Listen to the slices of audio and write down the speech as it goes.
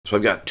So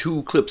I've got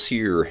two clips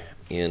here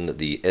in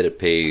the edit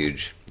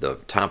page. The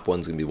top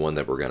one's going to be the one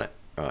that we're going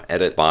to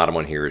edit. Bottom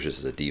one here is just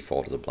as a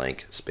default as a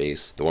blank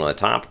space. The one on the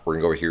top, we're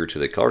going to go over here to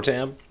the color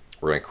tab.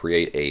 We're going to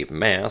create a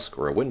mask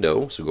or a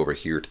window. So go over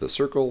here to the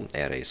circle,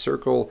 add a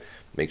circle.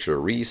 Make sure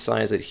to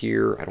resize it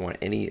here. I don't want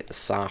any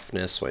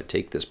softness, so I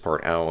take this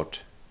part out.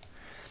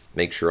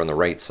 Make sure on the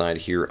right side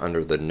here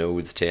under the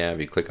nodes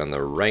tab, you click on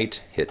the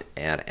right, hit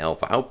add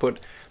alpha output.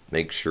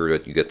 Make sure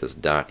that you get this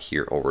dot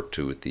here over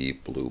to the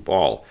blue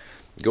ball.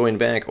 Going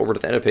back over to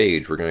the edit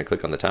page, we're going to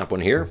click on the top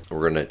one here.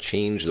 We're going to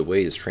change the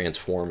way it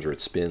transforms or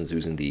it spins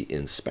using the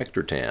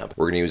inspector tab.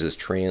 We're going to use this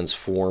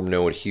transform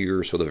node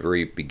here. So the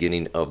very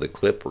beginning of the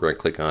clip, we're going to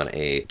click on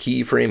a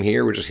keyframe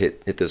here. We just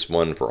hit this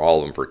one for all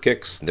of them for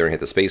kicks. Then we're going to hit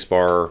the space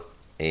bar,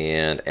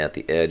 and at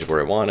the edge where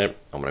I want it,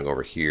 I'm going to go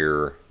over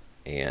here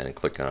and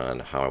click on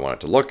how I want it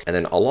to look. And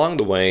then along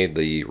the way,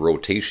 the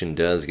rotation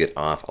does get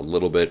off a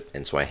little bit,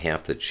 and so I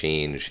have to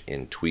change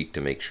and tweak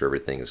to make sure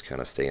everything is kind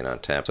of staying on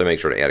tap. So I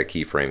make sure to add a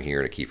keyframe here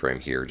and a keyframe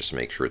here just to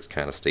make sure it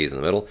kind of stays in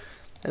the middle,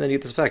 and then you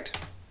get this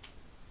effect.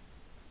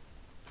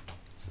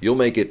 You'll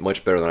make it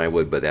much better than I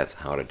would, but that's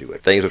how to do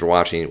it. Thanks for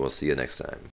watching. We'll see you next time.